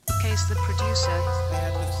Case the producer. I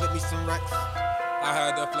had to flip me some racks. I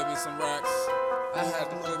had to flip me some racks. I had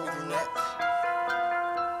to flip me some racks.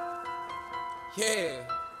 Yeah.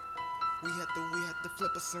 We had to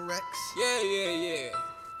flip us some racks. Yeah.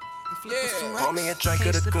 Pour me a drink of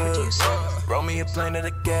Case the the good. producer. Roll me a plane of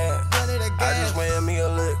the gas. I just win me a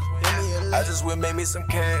lick. I just went made me some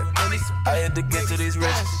cash. I had to get to these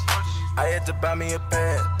riches. I had to buy me a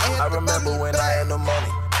pad. I remember when I had no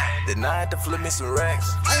money. Then I had to flip me some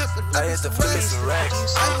racks. I had to flip me some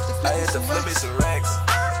racks. I had to flip me some racks.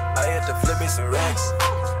 I had to flip me some racks.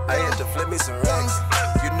 I had to flip me some racks.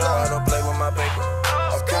 You know I don't play with my paper.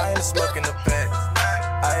 I'm kinda smoking the pack.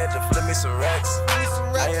 I had to flip me some racks.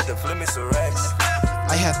 I had to flip me some racks.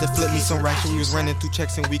 I had to flip me some racks. We was running through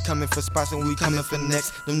checks and we coming for spots and we coming for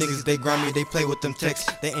next. Them niggas they grind me, they play with them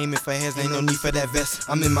texts. They aiming for heads, ain't no need for that vest.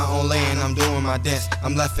 I'm in my own lane, I'm doing my dance.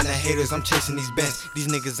 I'm laughing at haters, I'm chasing these bands. These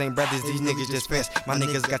niggas ain't brothers, these niggas just fans. My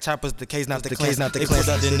niggas got choppers, the K's not the clans. They put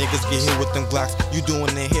other niggas get hit with them Glocks. You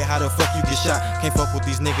doing it here, how the fuck you get shot? Can't fuck with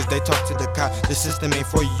these niggas, they talk to the cop. The system ain't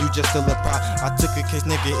for you, you just still a prop. I took a case,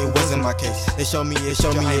 nigga, it wasn't my case. They showed me, they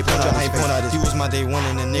point out this. He was my day one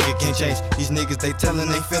and the nigga can't change. These niggas they tellin'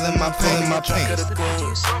 they feelin' my pain. Case the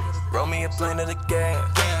producer. Roll me a plane of the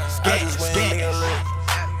gas. I just went me a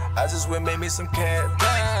lick. I just went made me some cash.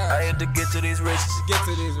 I had to get to these riches.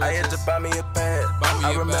 I had to buy me a pad.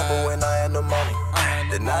 I remember when I had no money.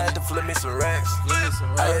 Then I had to flip me some racks.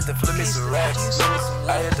 I had to flip me some racks.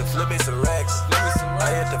 I had to flip me some racks. I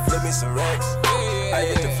had to flip me some racks. I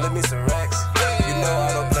had to flip me some racks. You know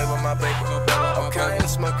I don't play with my paper. I'm kinda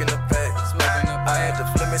smoking the pack. I had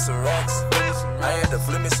to flip me some racks. I had to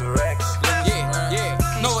flip me some racks. Yeah.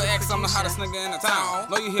 NovaX, I'm the hottest nigga in the town.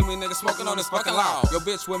 Know you hear me, nigga, smoking on this fucking loud. Yo,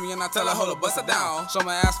 bitch with me and I tell her, hold up, bust it down. Show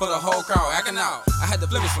my ass for the whole crowd, acting out. I had to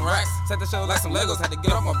flip me some racks. Set the show like some Legos, had to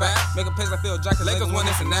get off my back. Make a piss, I feel jacked, Legos win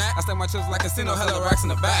this and that. I stack my chips like casino, hella racks in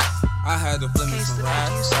the back. I had to flip me some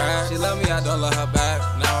racks. She love me, I don't love her back.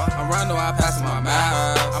 No, I'm running, I pass my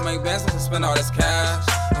mouth. I make bands to spend all this cash.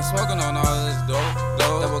 I'm smoking on all this dope.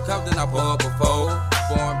 Double cup, then I pull up a fold.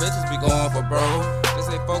 Foreign bitches be going for bro. They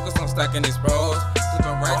say focus on stacking these pros.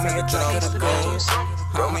 Roll me a drink of the gold.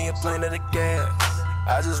 Roll me a plane of the gas.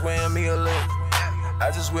 I just win me a lick.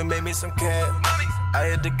 I just went made me some cash.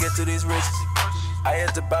 I had to get to these riches. I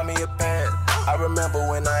had to buy me a pad. I remember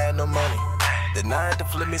when I had no money. Then I had to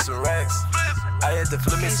flip me some racks. I had to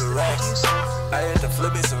flip me some racks. I had to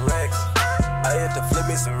flip me some racks. I had to flip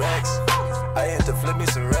me some racks. I had to flip me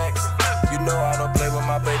some racks. You know I don't play with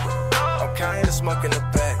my paper. I'm kinda smoking the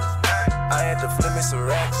pack. I had to flip me some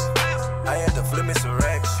racks. I had to flip me some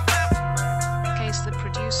racks. Case the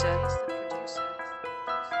producer.